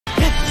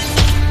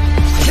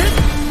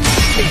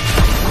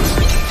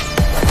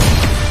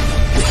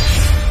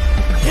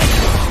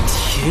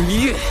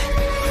月，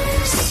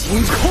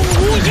星空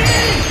无垠。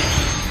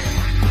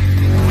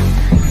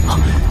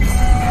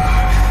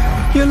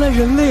原来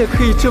人类也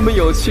可以这么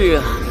有趣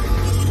啊！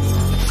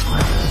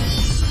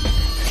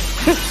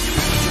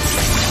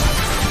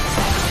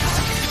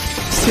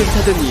现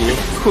在的你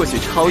或许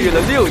超越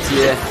了6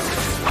阶，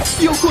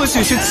又或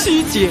许是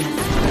7阶，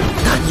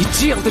但你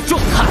这样的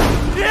状态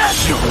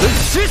又能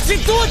持续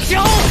多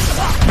久？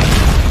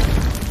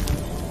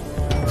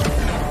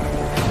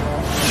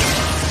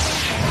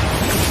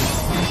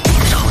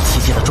超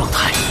7阶的状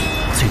态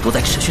最多再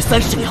持续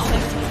30秒。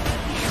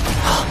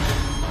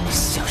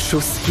想殊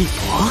死一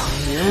搏？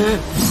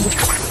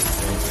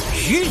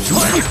愚蠢！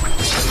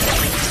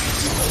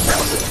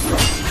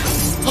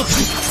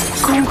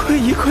功亏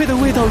一篑的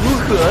味道如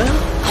何呀？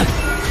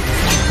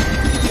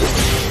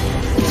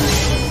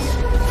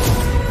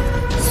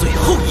最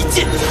后一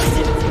剑！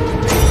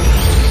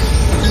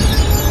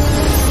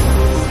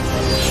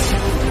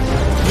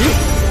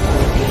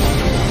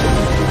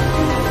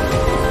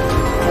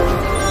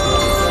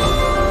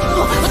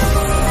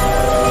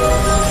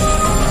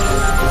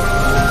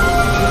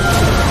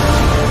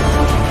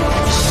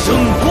圣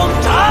光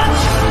斩！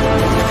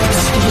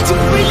这种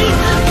威力，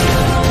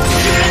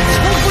居然超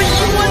过1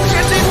万年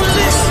的历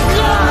史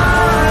啊！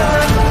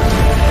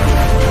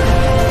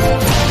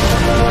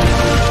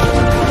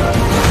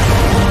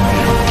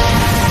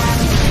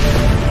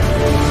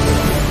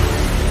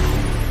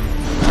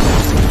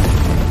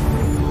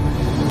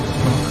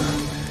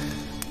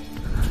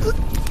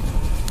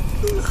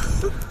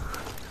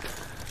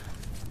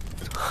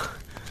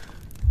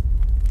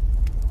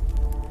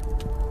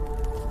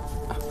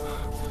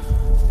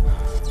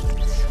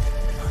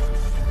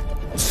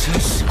真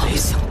是没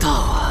想到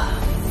啊！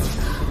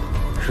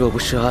若不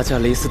是阿加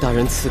雷斯大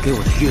人赐给我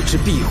的月之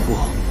庇护，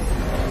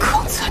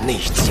刚才那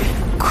一剑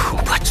恐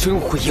怕真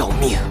会要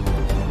命。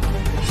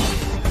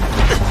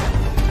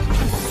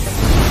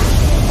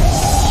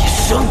牺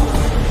牲！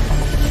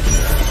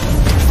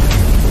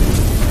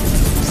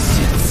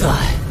现在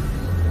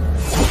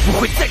我不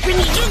会再给你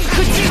任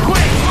何机会，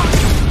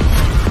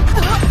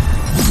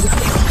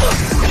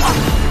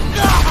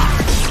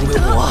因为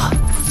我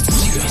居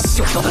然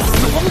嗅到了死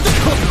亡的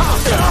可怕。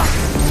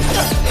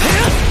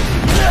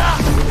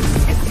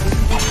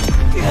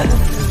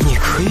你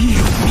可以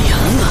永眠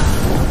了。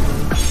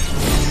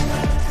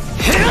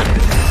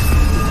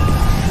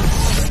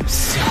下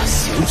行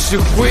之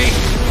辉，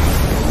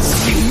请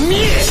灭！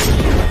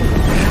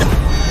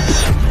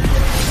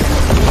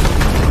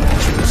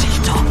这一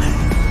招，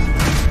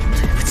对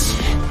不起，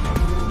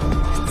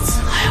彩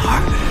儿。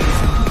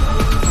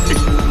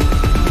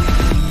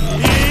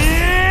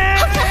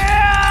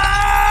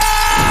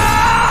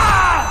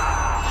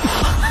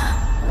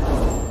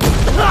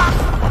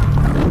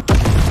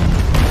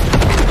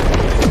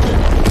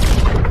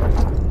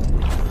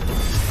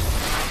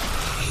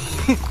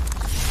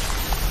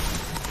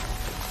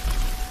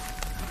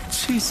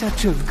这下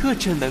整个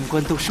镇南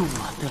关都是我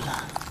的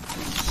了。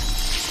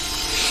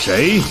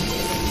谁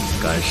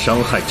敢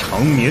伤害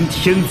长眠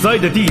天灾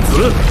的弟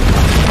子？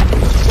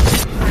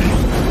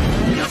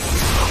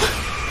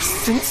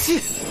神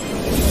器！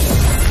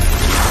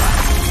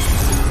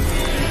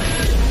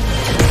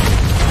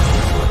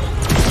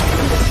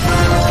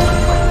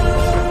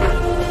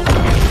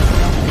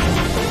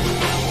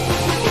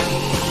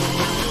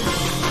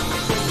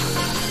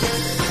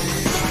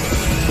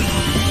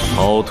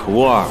好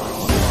徒儿，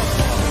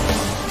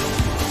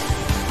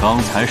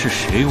刚才是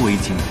谁违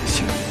禁你的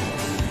性命？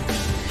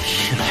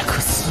伊莱克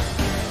斯，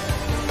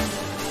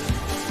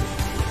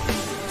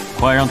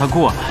快让他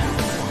过来，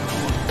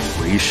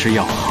为师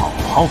要好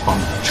好帮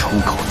你出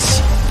口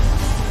气。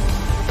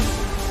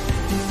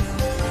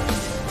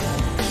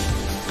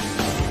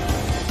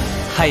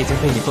他已经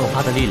被你迸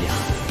发的力量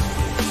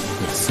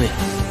碾碎了。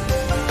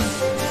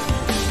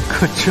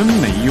可真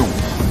没用啊！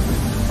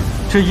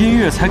这音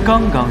乐才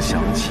刚刚响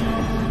起。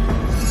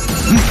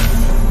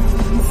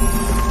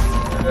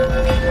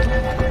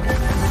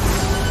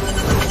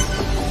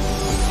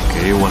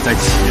给我再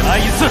起来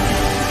一次！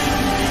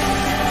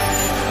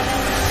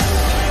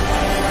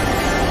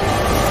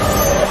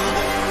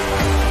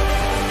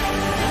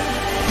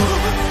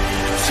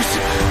这是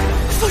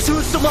发生了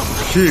什么？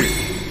是，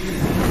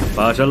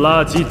把这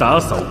垃圾打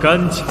扫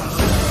干净。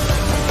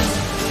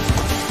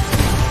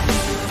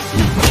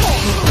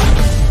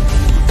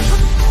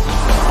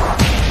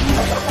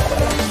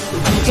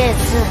你这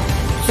次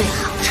最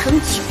好撑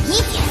久一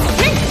点。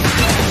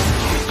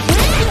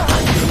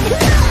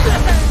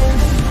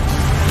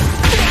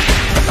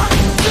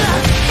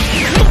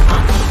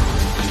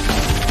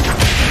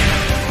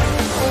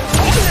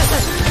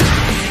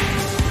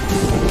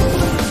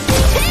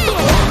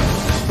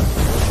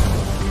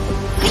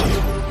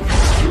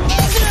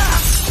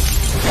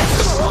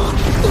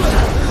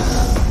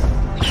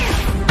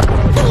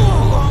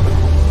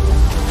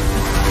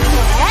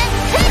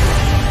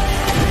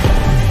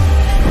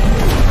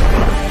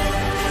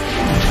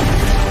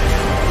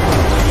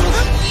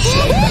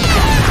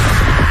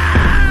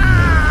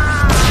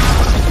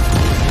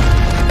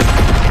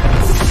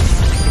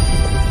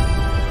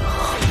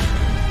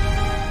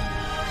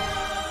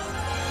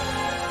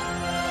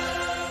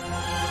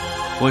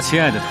我亲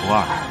爱的徒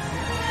儿，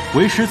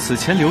为师此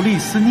前留了一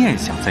丝念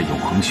想在永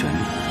恒旋律，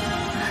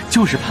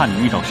就是怕你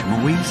遇到什么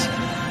危险。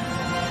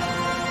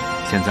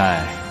现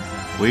在，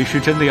为师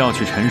真的要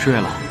去沉睡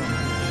了，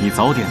你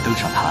早点登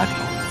上塔顶，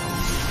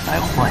来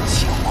唤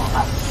醒我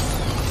吧。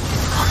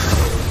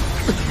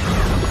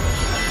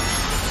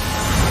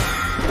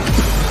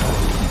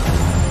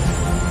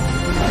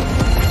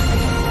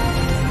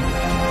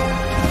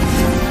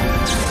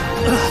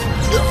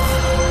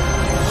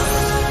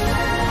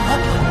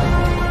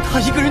他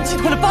一个人击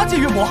退了8阶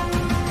月魔。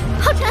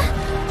浩辰，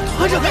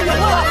团长来人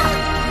了！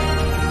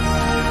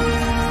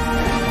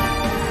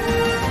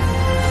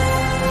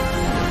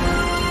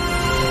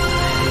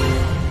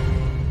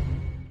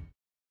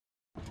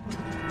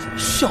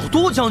小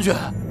多将军，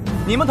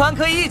你们团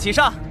可以一起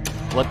上，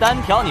我单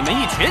挑你们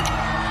一群。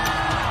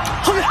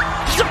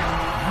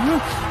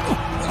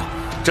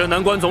镇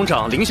南关总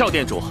长凌啸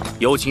店主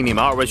有请你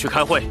们2位去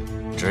开会。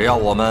只要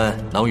我们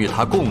能与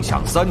他共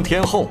享3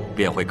天后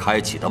便会开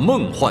启的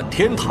梦幻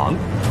天堂，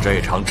这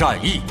场战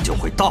役就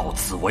会到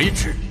此为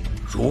止。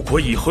如果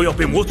以后要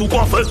被魔族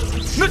瓜分，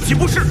那岂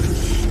不是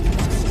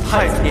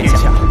太子殿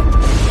下？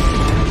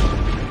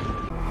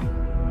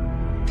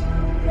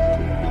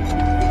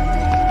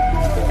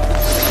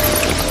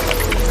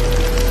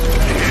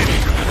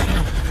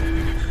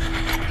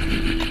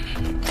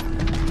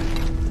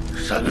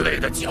人类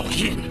的脚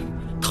印，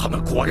他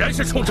们果然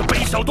是冲着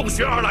北小洞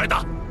穴而来的。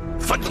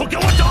分头给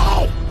我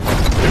找！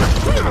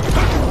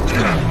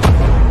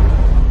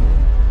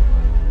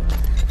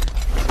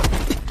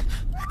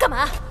干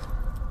嘛？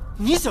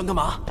你想干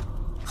嘛？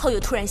好友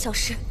突然消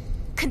失，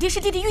肯定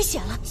是弟弟遇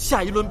险了。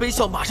下一轮北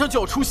校马上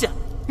就要出现，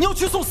你要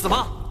去送死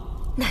吗？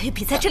哪有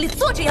比在这里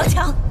坐着要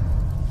强？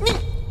你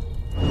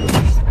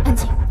安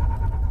静，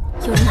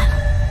有人来了。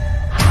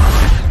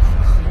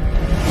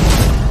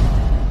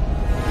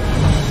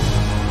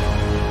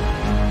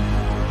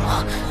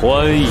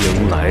欢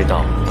迎来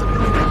到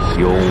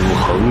永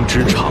恒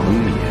之长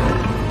眠。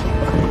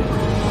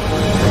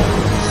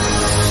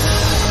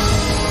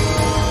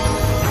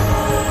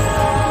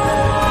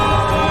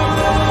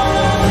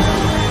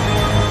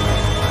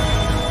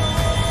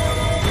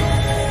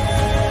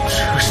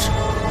这是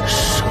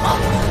什么？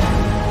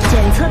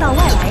检测到外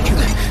来者，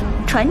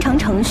传承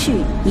程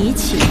序已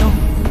启动，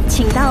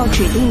请到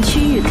指定区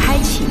域开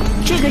启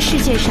这个世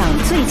界上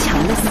最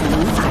强的死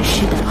灵法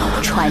师的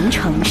传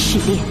承试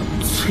炼。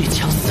最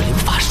强死灵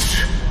法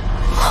师，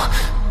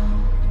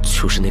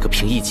就是那个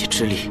凭一己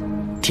之力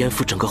颠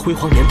覆整个辉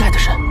煌年代的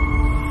人。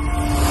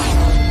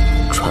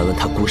传闻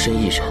他孤身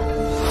一人，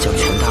将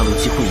全大陆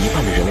几乎1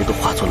半的人类都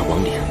化作了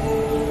亡灵。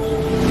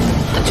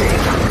但就在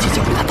大陆即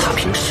将被他踏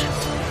平时，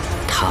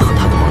他和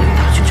他的亡灵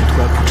大军却突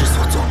然不知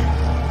所踪。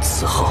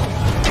此后，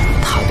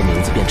他的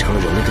名字变成了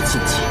人类的禁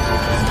忌，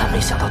但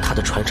没想到他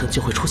的传承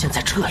竟会出现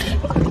在这里。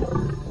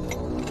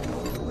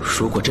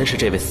如果真是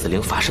这位死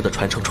灵法师的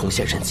传承重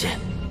现人间，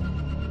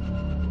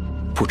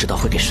不知道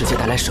会给世界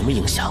带来什么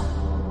影响。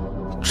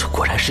这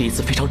果然是一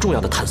次非常重要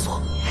的探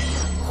索，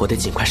我得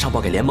尽快上报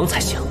给联盟才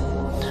行。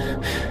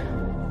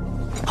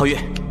皓月，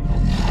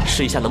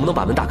试一下能不能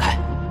把门打开。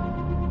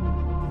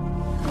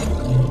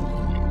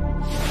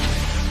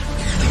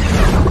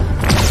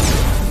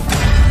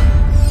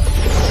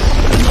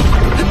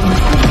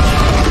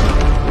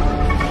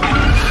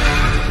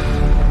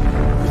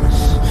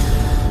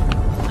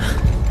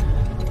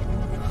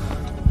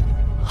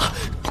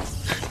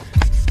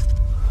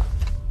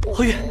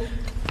皓月，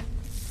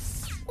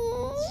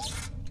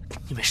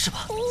你没事吧？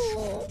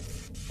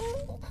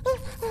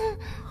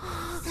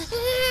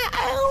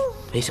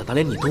没想到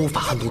连你都无法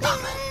撼动大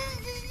门，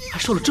还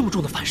受了这么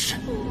重的反噬。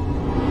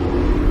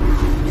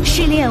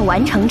试炼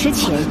完成之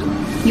前，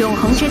永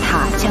恒之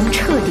塔将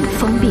彻底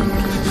封闭，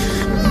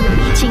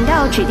请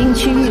到指定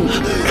区域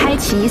开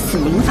启死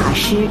灵法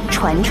师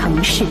传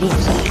承试炼。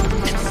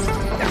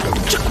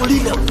这股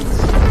力量，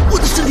我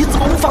的身体怎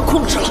么无法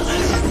控制了？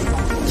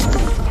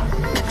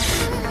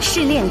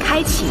试炼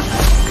开启，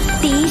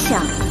第1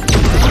项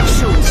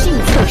属性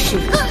测试。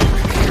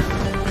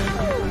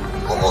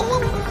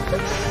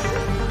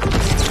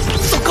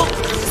糟糕，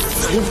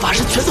死灵法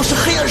师全都是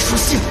黑暗属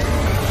性，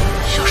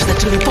要是在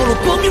这里暴露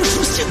光明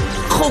属性，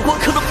后果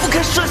可能不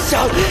堪设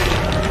想。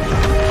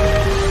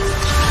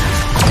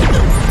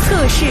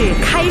测试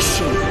开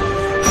始，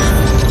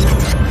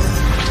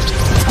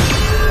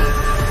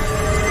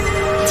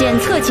检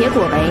测结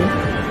果为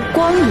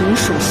光影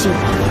属性。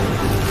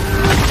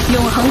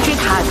永恒之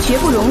塔绝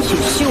不容许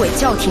虚伪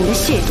教廷的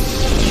亵渎，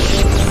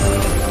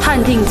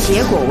判定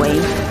结果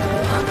为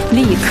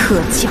立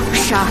刻绞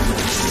杀。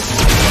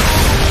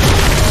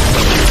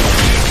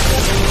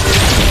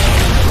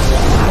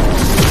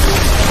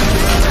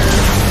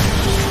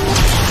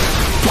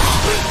不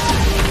好，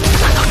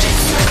难道这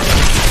次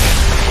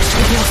真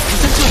的要死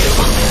在这里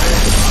吗？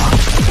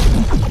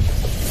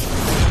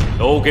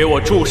都给我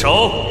住手！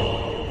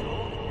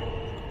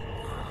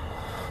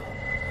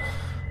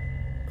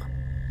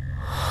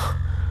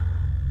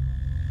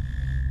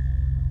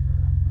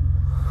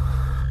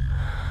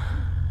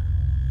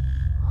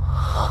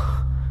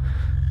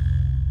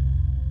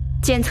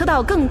检测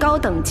到更高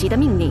等级的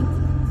命令。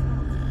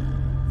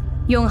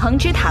永恒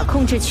之塔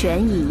控制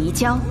权已移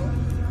交，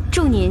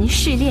祝您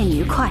试炼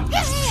愉快。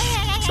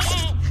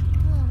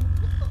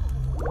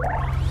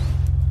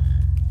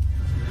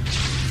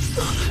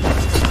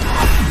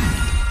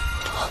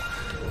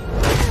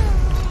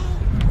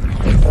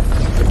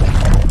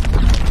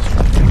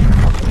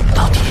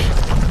到底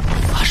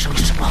发生了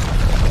什么？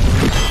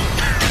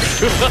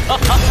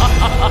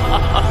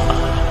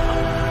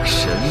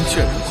神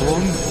卷的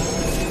光明，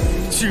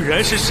居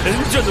然是神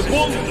卷的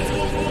光明！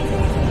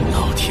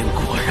老天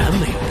果然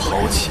没有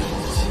抛弃我，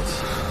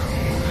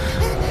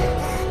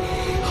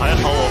还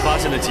好我发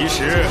现的及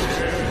时，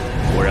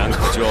不然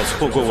可就要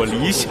错过我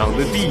理想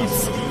的弟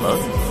子了。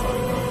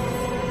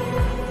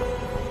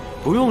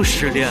不用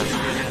试炼了，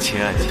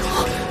亲爱的。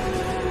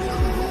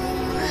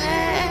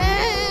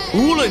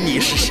无论你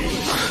是谁，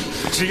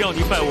只要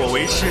你拜我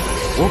为师，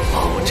我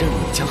保证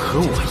你将和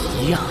我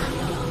一样，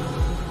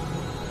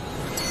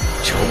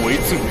成为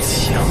最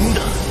强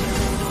的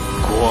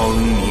光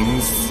明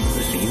死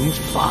灵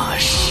法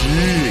师。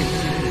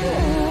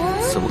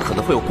怎么可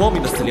能会有光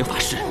明的死灵法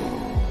师？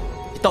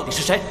你到底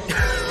是谁？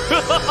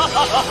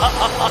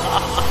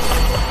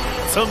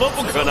怎么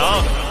不可能？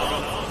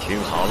听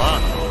好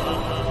了，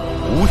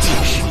无尽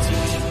世界，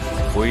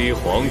辉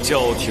煌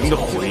教廷的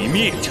毁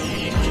灭者，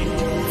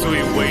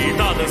最伟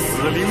大的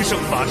死灵圣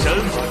法神，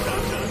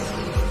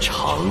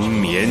长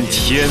眠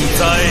天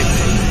灾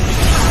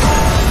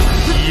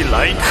伊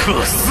莱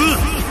克斯。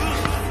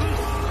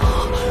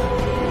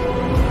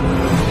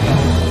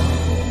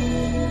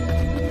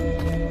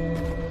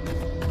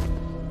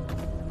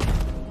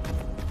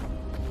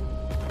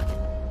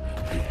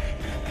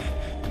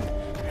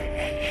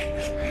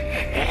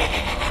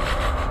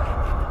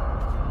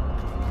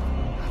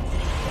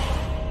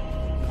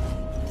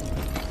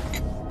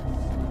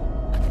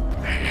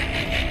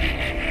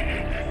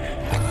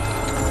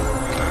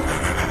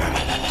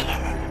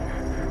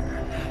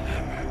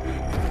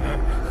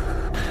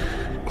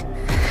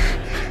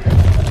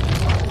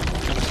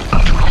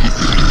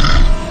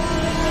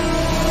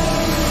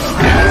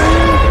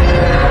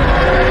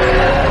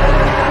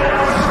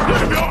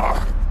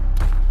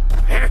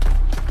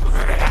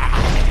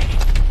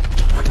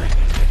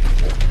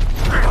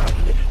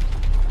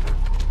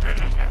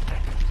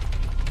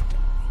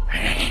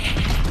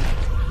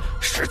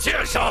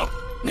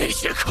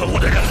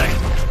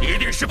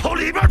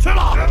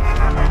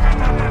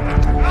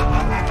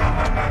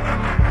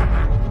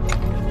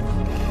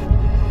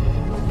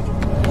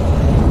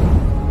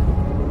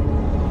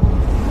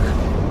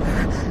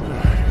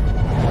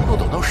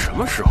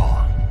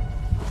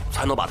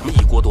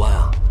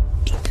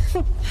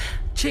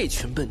这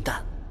群笨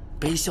蛋，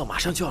悲笑马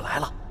上就要来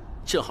了，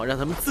正好让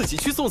他们自己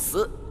去送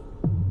死。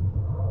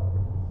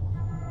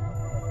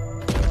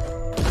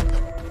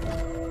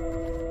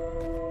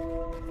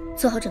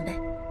做好准备，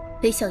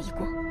悲笑已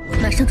过，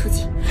马上出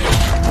击。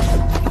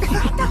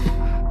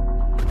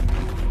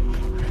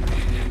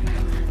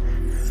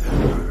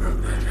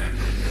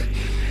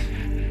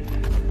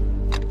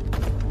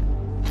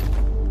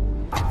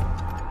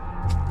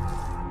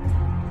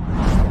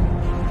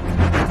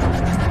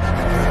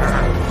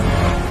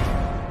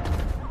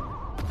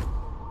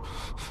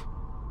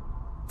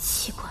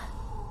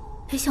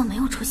悲笑没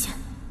有出现。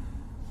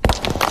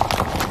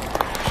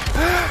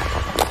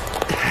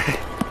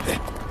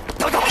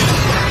等等！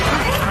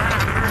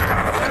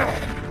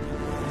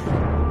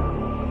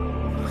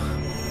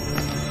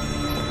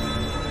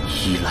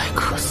伊莱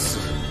克斯，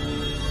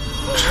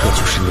这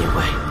就是那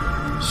位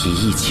以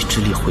一己之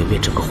力毁灭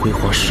整个辉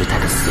煌时代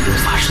的死灵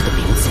法师的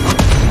名字吗？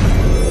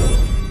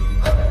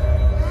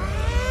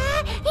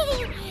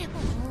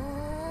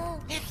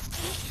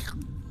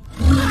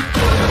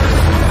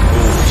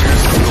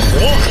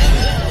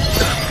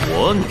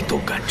你都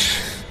敢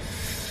吃？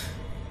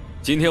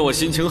今天我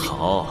心情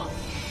好，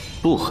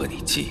不和你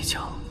计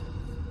较。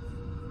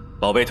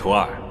宝贝徒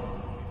儿，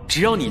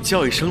只要你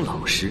叫一声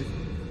老师，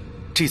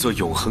这座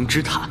永恒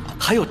之塔，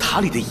还有塔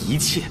里的一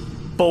切，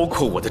包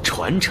括我的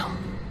传承，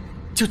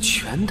就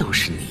全都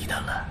是你的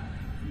了。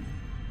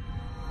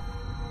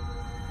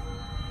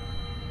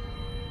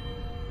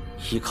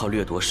依靠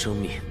掠夺生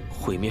命、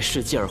毁灭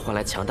世界而换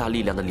来强大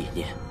力量的理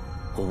念，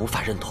我无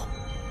法认同，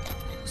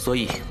所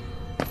以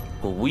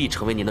我无意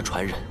成为您的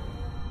传人。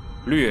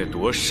掠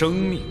夺生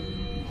命，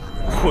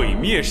毁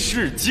灭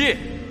世界。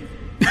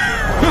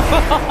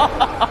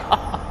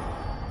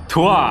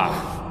徒儿，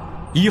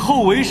以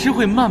后为师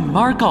会慢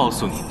慢告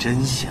诉你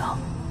真相。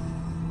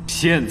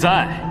现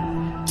在，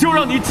就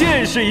让你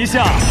见识一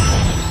下，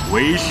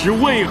为师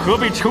为何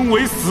被称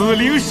为死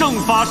灵圣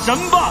法神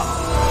吧。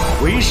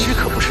为师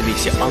可不是那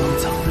些肮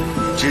脏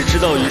的，只知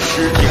道与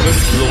尸体和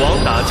死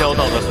亡打交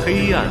道的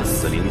黑暗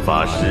死灵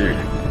法师。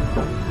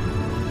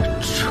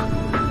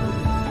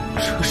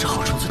这是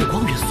好纯粹的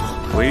光元素。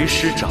为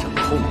师掌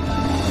控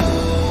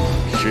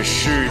的是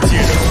世界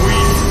的规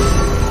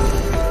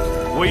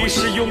则，为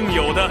师拥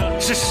有的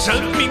是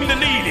神明的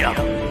力量。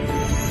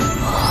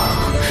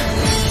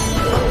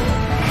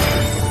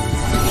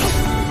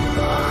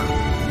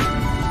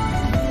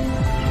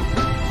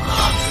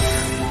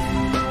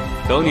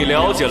等你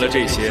了解了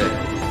这些，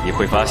你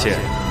会发现，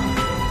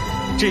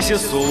这些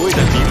所谓的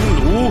灵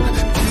炉、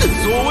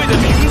所谓的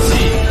灵气、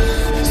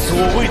所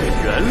谓的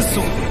元素，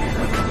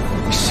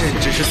甚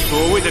至是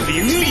所谓的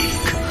灵力，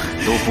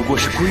都不过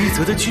是规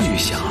则的具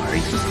象而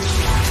已。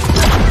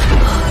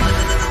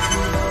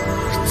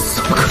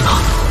怎么可能？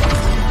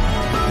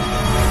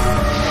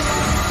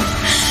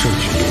圣隐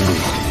灵炉。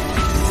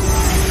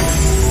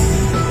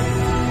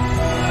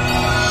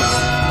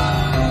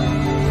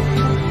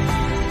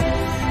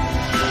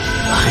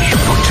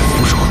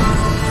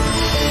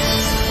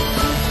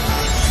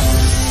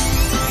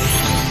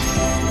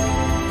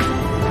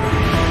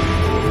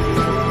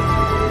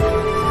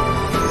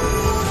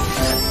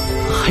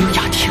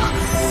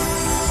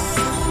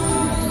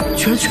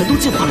 居然全都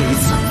进化了一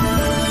次！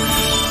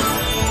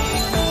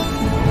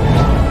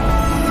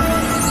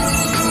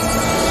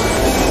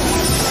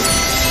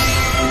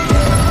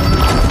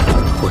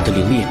我的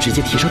灵力也直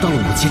接提升到了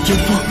5阶巅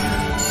峰，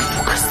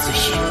不可思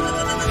议！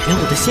连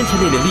我的先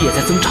天内灵力也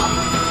在增长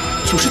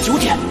，99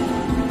点。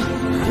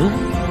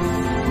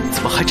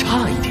怎么还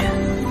差一点？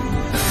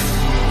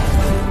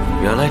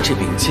原来这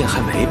柄剑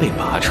还没被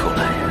拔出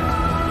来呀！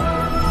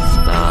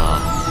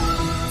那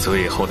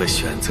最后的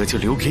选择就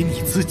留给你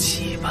自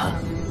己吧。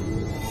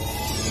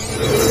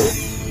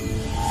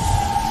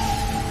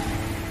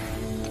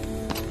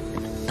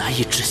 难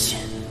以置信，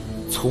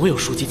从未有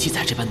书籍记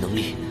载这般能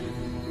力，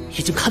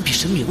已经堪比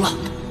神明了。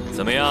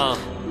怎么样，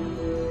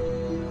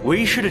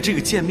为师的这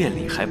个见面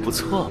礼还不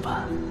错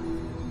吧？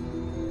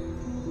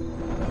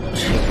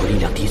这股力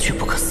量的确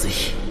不可思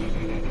议。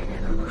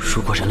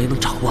如果人类能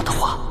掌握的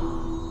话，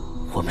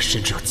我们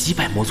甚至有击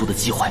败魔族的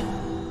机会。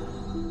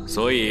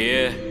所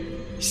以，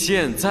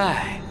现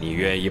在你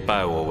愿意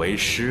拜我为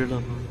师了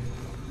吗？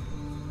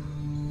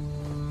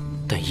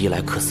 但伊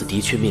莱克斯的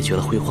确灭绝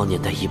了辉煌年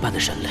代一半的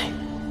人类，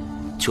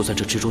就算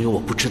这之中有我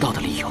不知道的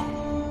理由，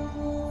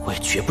我也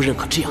绝不认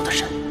可这样的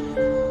人。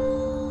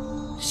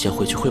先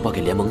回去汇报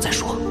给联盟再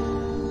说。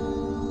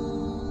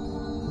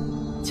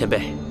前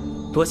辈，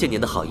多谢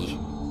您的好意，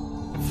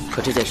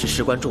可这件事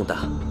事关重大，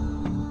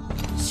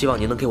希望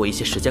您能给我一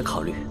些时间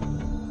考虑。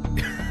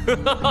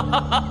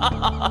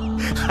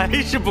还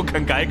是不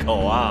肯改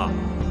口啊？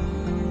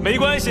没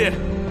关系。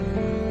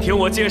 听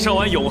我介绍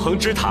完永恒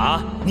之塔，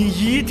你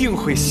一定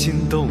会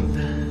心动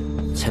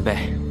的。前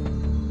辈，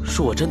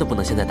恕我真的不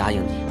能现在答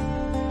应你，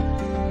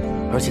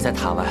而且在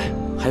塔外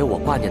还有我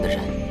挂念的人，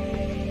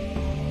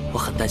我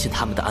很担心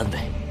他们的安危。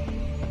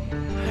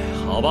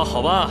好吧，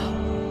好吧，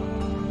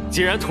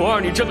既然徒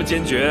儿你这么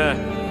坚决，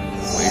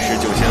为师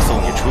就先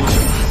送你出去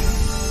吧。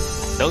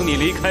等你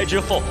离开之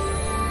后，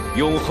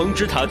永恒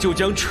之塔就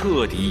将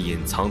彻底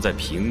隐藏在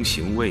平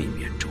行位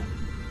面中。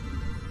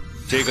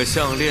 这个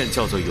项链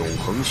叫做永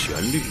恒旋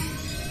律，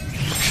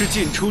是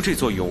进出这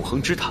座永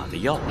恒之塔的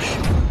钥匙，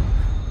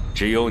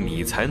只有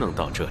你才能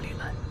到这里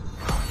来。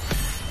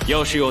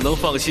要是有能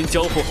放心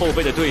交付后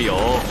辈的队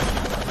友，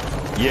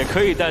也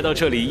可以带到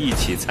这里一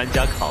起参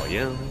加考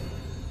验哦。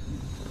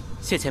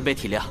谢前辈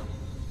体谅，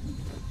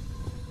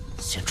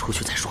先出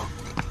去再说。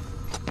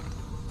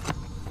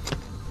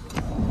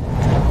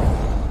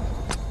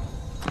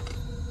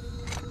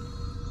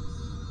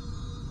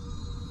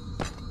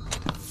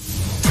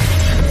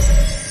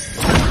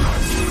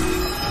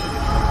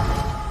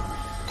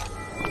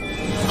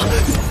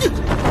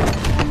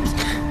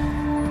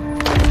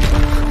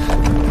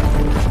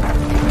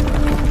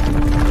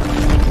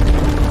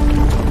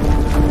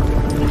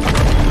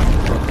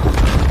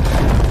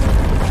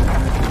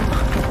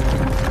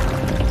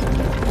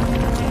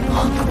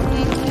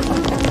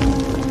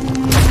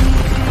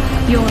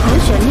 永恒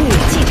旋律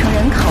继承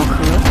人考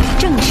核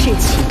正式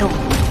启动，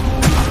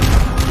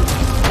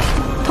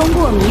通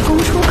过迷宫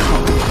出口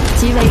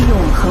即为永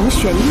恒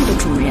旋律的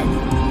主人。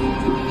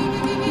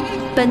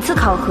本次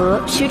考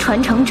核需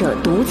传承者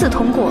独自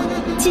通过，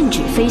禁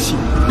止飞行。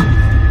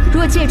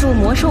若借助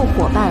魔兽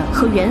伙伴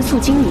和元素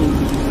精灵，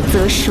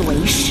则视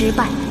为失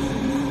败。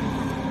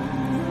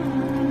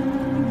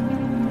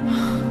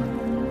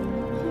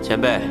前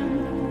辈，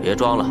别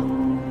装了，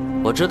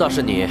我知道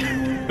是你。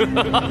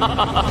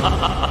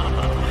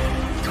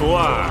徒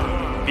儿，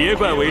别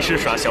怪为师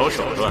耍小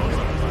手段，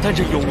但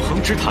这永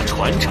恒之塔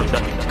传承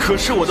的可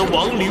是我的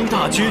亡灵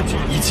大军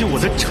以及我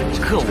的整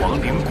个亡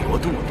灵国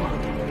度啊！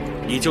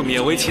你就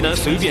勉为其难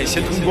随便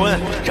先通关，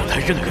让他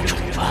认个主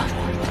吧。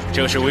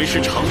这是为师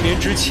长眠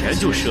之前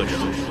就设置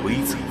好的规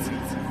则。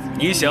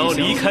你想要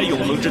离开永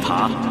恒之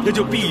塔，那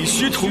就必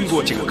须通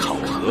过这个考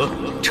核，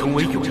成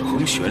为永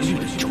恒旋律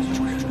的主人。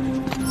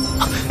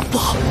不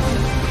好，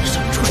什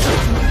么出事了？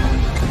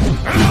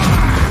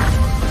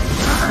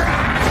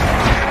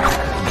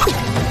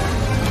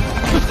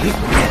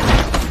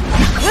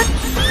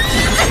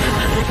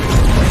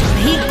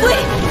 玫瑰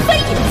飞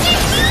影击！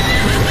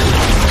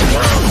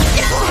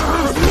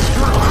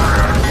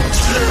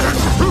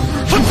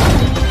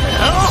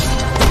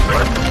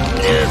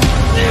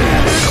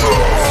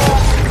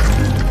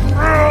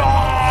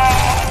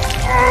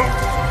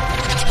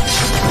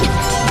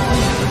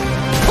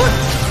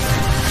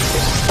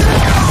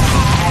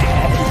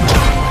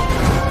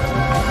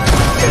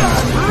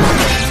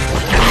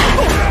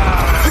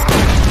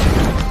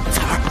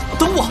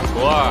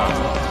徒儿，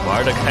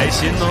玩得开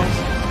心哦！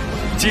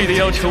记得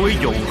要成为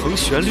永恒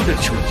旋律的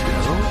主人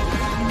哦！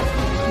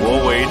我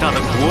伟大的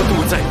国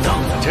度在等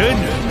着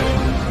你！